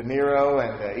 De Niro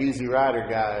and the Easy Rider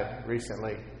guy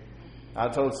recently. I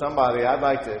told somebody I'd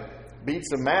like to beat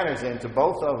some manners into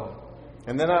both of them.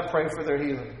 And then I pray for their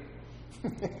healing.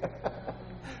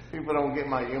 People don't get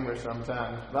my humor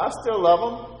sometimes. But I still love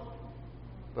them.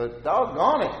 But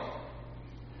doggone it.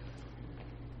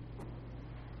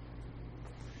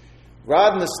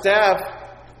 Rod and the staff,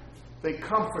 they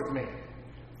comfort me.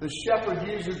 The shepherd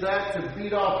uses that to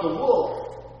beat off the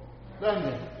wolf,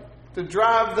 doesn't he? To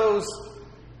drive those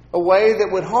away that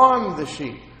would harm the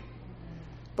sheep.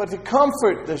 But to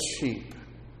comfort the sheep,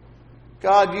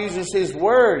 God uses His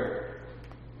word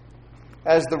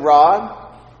as the rod.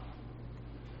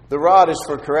 The rod is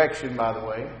for correction, by the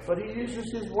way. But He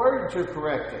uses His word to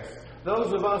correct us.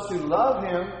 Those of us who love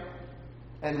Him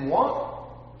and want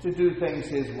to do things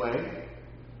His way,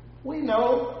 we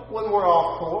know when we're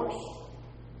off course.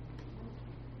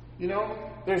 You know,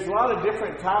 there's a lot of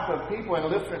different type of people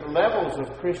and different levels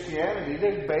of Christianity.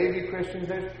 There's baby Christians,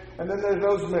 and then there's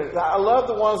those. I love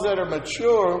the ones that are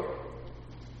mature,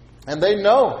 and they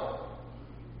know.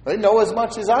 They know as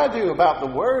much as I do about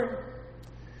the Word.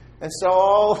 And so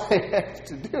all they have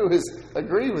to do is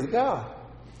agree with God.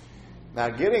 Now,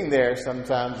 getting there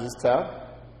sometimes is tough.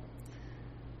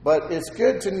 But it's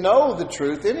good to know the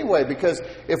truth anyway, because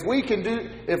if we can do,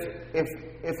 if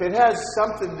it has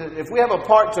something, if we have a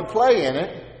part to play in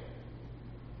it,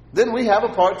 then we have a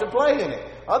part to play in it.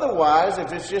 Otherwise,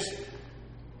 if it's just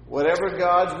whatever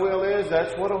God's will is,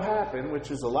 that's what will happen, which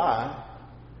is a lie,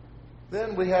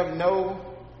 then we have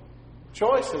no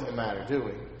choice in the matter, do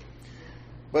we?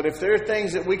 But if there are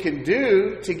things that we can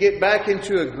do to get back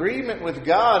into agreement with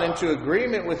God, into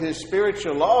agreement with His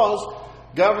spiritual laws,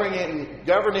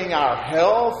 governing our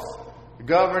health,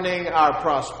 governing our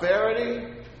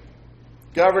prosperity,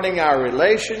 governing our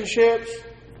relationships,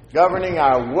 governing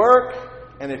our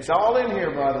work, and it's all in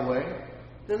here, by the way,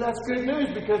 then that's good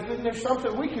news, because then there's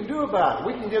something we can do about it.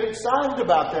 We can get excited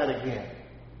about that again.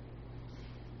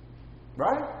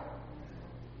 Right?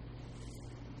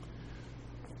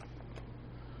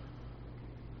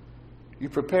 You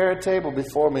prepare a table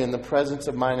before me in the presence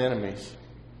of mine enemies.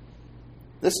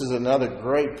 This is another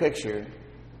great picture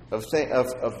of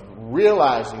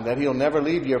realizing that He'll never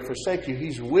leave you or forsake you.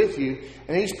 He's with you,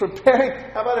 and He's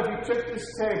preparing. How about if you took this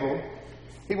table?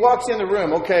 He walks in the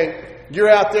room. Okay, you're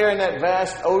out there in that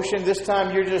vast ocean. This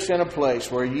time you're just in a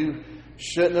place where you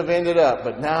shouldn't have ended up,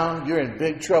 but now you're in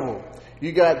big trouble.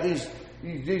 You got these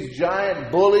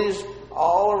giant bullies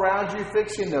all around you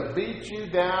fixing to beat you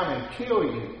down and kill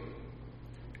you.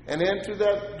 And into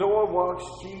that door walks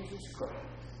Jesus Christ.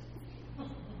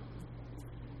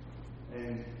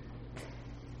 And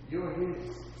you're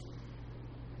His.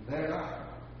 They're not.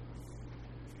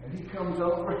 And He comes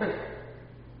over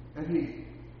and He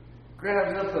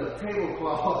grabs up a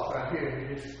tablecloth right here.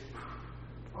 And just,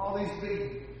 all these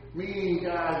big, mean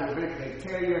guys are big. They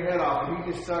tear your head off. And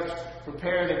He just starts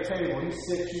preparing a table. He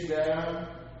sits you down,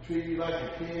 treats you like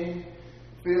a king,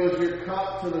 fills your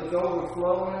cup till it's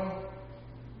overflowing.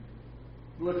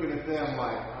 Looking at them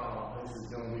like, oh, this is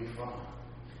going to be fun.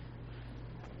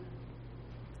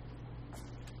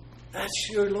 That's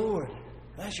your Lord.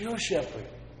 That's your shepherd.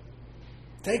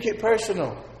 Take it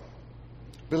personal.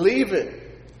 Believe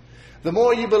it. The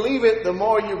more you believe it, the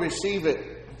more you receive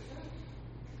it.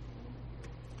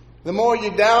 The more you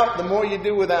doubt, the more you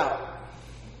do without.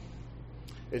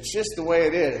 It's just the way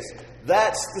it is.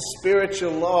 That's the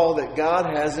spiritual law that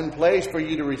God has in place for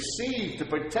you to receive, to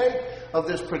partake of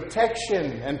this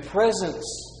protection and presence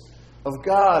of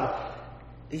God,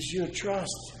 is your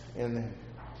trust in Him,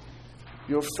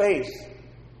 your faith,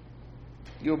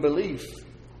 your belief.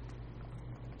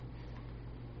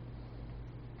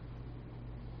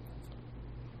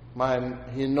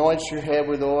 He anoints your head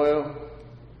with oil.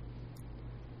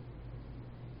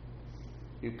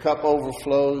 Your cup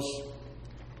overflows.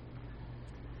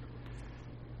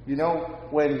 You know,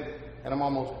 and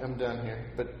I'm done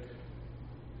here, but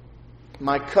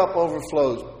my cup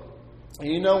overflows.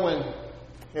 You know,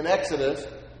 in Exodus,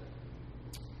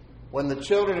 when the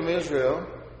children of Israel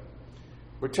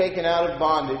were taken out of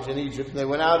bondage in Egypt, they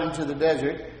went out into the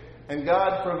desert, and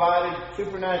God provided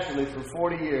supernaturally for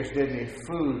 40 years, didn't He?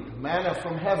 Food, manna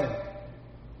from heaven.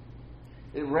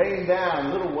 It rained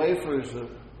down little wafers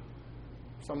of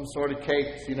some sort of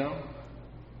cakes, you know.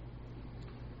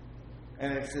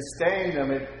 And it sustained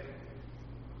them. It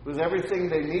was everything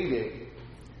they needed.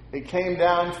 It came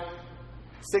down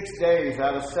 6 days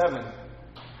out of 7.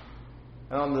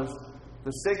 And on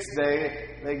the sixth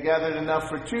day, they gathered enough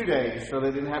for 2 days, so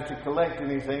they didn't have to collect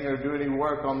anything or do any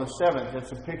work on the 7th.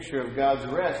 That's a picture of God's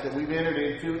rest that we've entered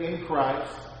into in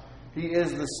Christ. He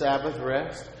is the Sabbath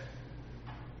rest.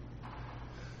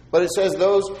 But it says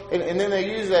those, and then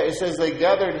they use that, it says they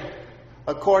gathered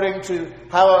according to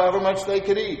however much they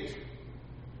could eat.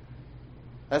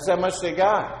 That's how much they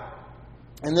got.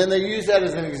 And then they use that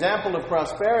as an example of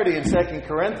prosperity in 2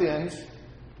 Corinthians.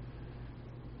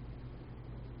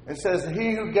 It says,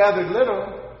 he who gathered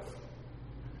little,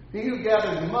 he who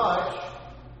gathered much,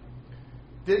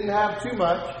 didn't have too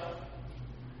much.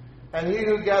 And he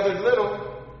who gathered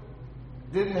little,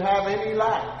 didn't have any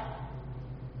lack.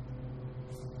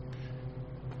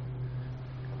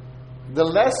 The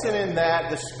lesson in that,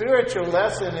 the spiritual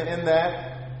lesson in that,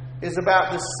 is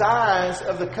about the size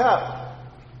of the cup.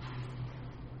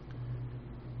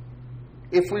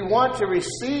 If we want to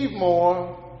receive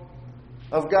more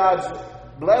of God's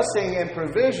blessing and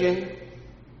provision,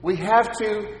 we have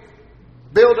to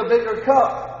build a bigger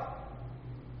cup.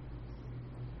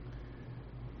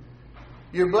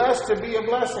 You're blessed to be a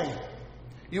blessing.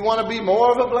 You want to be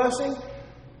more of a blessing?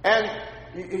 And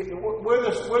we're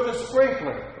the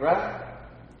sprinkler, right?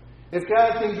 If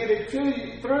God can get it to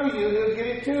you, through you, He'll get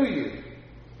it to you.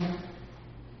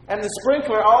 And the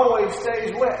sprinkler always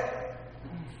stays wet.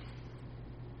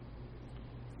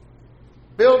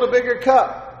 Build a bigger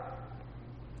cup.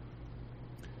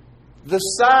 The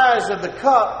size of the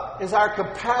cup is our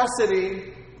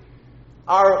capacity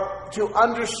to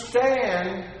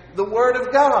understand the Word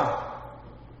of God.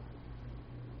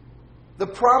 The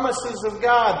promises of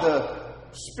God, the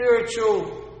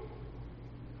spiritual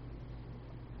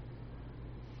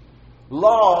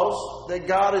laws that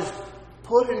God has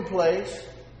put in place,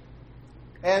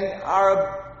 and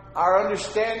our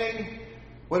understanding,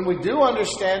 when we do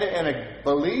understand it and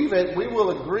believe it, we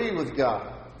will agree with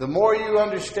God. The more you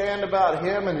understand about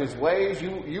Him and His ways,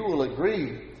 you will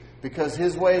agree, because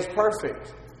His way is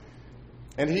perfect.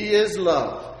 And He is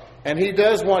love. And He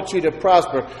does want you to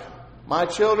prosper. My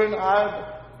children, I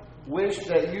wish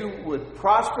that you would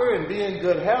prosper and be in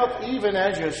good health, even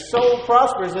as your soul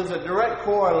prospers. There's a direct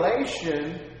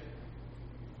correlation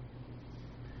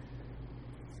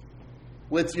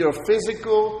with your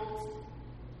physical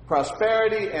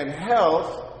prosperity and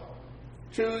health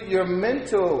to your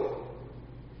mental,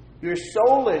 your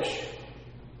soulish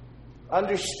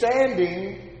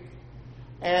understanding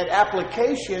and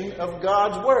application of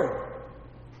God's Word.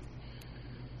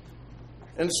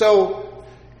 And so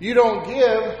you don't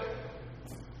give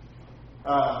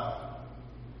a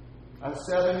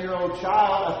 7-year-old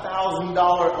child a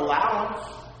 $1,000 allowance.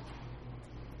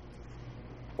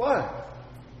 What?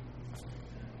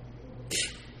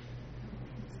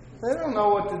 They don't know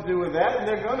what to do with that, and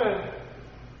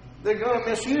they're gonna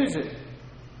misuse it.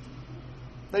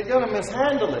 They're gonna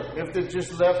mishandle it if they're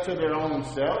just left to their own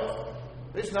selves.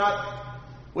 It's not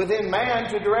within man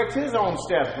to direct his own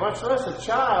steps, much less a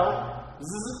child.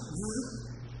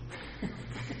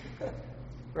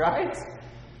 Right?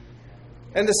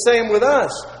 And the same with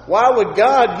us. Why would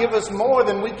God give us more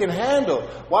than we can handle?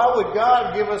 Why would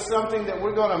God give us something that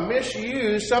we're going to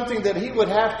misuse, something that He would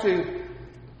have to,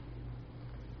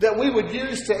 that we would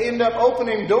use to end up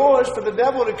opening doors for the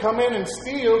devil to come in and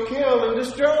steal, kill, and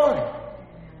destroy?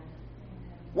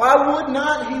 Why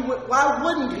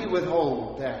wouldn't he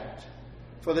withhold that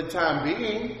for the time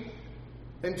being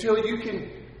until you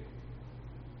can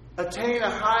attain a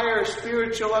higher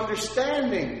spiritual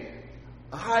understanding,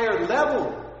 a higher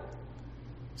level,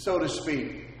 so to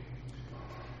speak?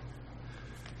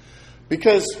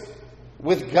 Because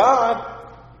with God,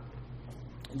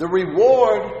 the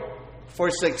reward for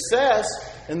success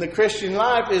in the Christian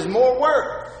life is more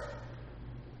work.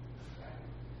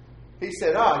 He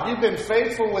said, you've been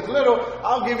faithful with little,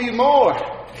 I'll give you more.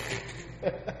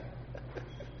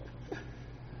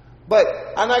 But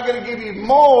I'm not going to give you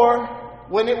more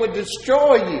when it would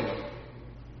destroy you.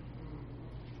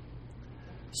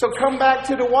 So come back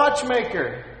to the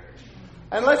watchmaker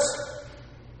and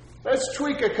let's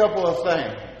tweak a couple of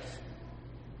things.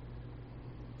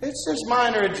 It's just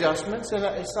minor adjustments, and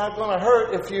it's not going to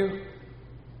hurt if you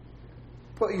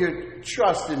put your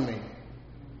trust in me.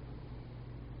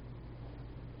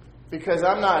 Because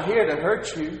I'm not here to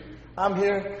hurt you. I'm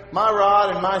here, my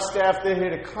rod and my staff, they're here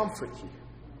to comfort you.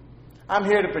 I'm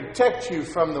here to protect you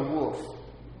from the wolf,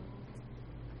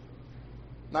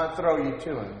 not throw you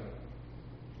to him.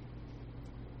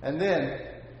 And then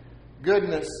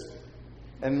goodness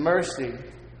and mercy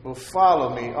will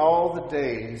follow me all the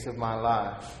days of my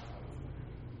life.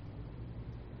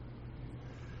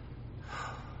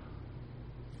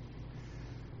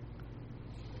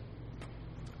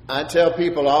 I tell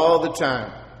people all the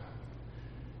time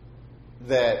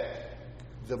that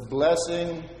the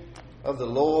blessing of the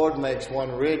Lord makes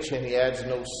one rich and he adds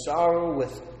no sorrow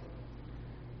with it.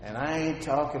 And I ain't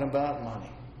talking about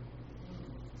money.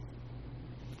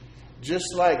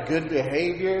 Just like good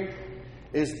behavior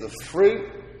is the fruit,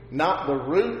 not the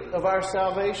root of our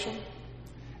salvation.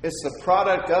 It's the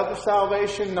product of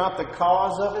salvation, not the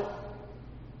cause of it.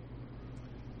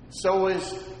 So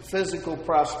is physical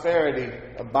prosperity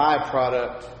a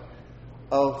byproduct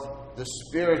of the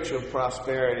spiritual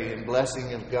prosperity and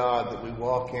blessing of God that we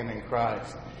walk in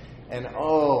Christ. And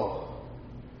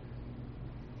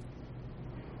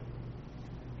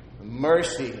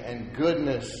mercy and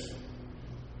goodness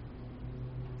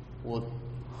will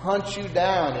hunt you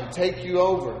down and take you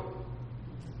over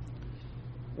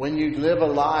when you live a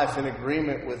life in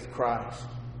agreement with Christ.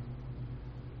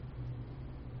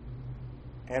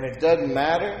 And it doesn't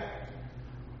matter.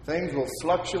 Things will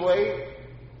fluctuate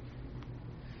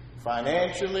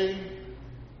financially,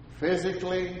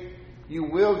 physically. You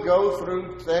will go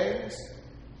through things.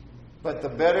 But the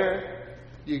better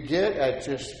you get at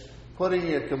just putting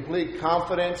your complete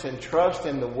confidence and trust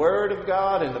in the Word of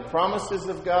God and the promises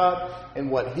of God and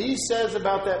what He says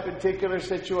about that particular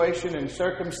situation and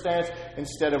circumstance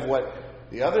instead of what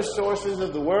the other sources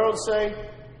of the world say,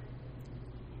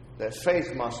 that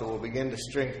faith muscle will begin to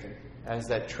strengthen as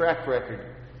that track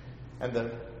record and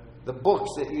the books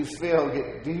that you fill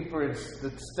get deeper and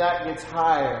the stack gets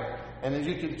higher, and as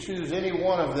you can choose any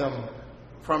one of them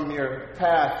from your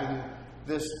path in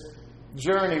this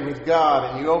journey with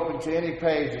God, and you open to any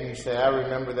page and you say, I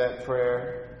remember that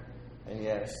prayer, and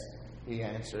yes, He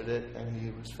answered it and He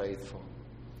was faithful.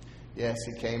 Yes,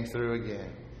 He came through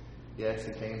again. Yes,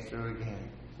 He came through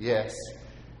again. Yes,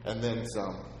 and then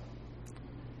some.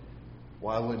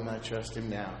 Why wouldn't I trust Him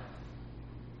now?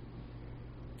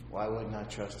 Why wouldn't I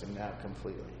trust Him now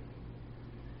completely?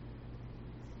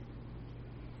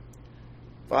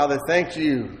 Father, thank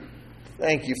you.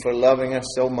 Thank you for loving us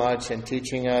so much and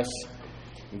teaching us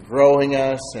and growing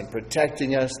us and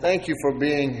protecting us. Thank you for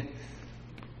being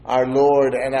our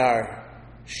Lord and our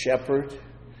shepherd,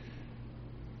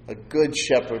 a good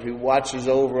shepherd who watches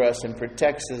over us and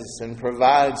protects us and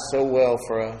provides so well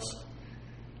for us.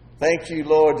 Thank you,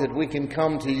 Lord, that we can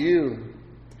come to you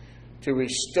to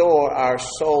restore our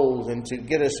souls and to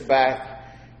get us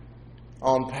back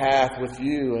on path with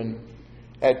you and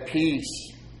at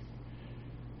peace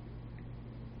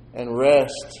and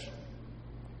rest.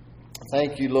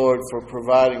 Thank you, Lord, for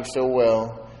providing so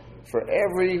well for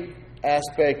every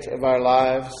aspect of our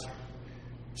lives,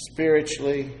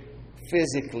 spiritually,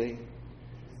 physically,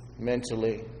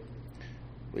 mentally.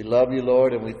 We love you,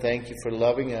 Lord, and we thank you for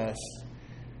loving us.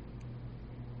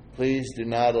 Please do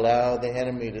not allow the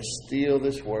enemy to steal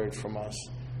this word from us.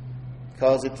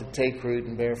 Cause it to take root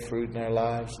and bear fruit in our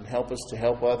lives, and help us to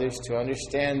help others to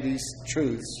understand these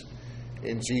truths.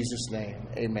 In Jesus' name,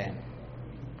 amen.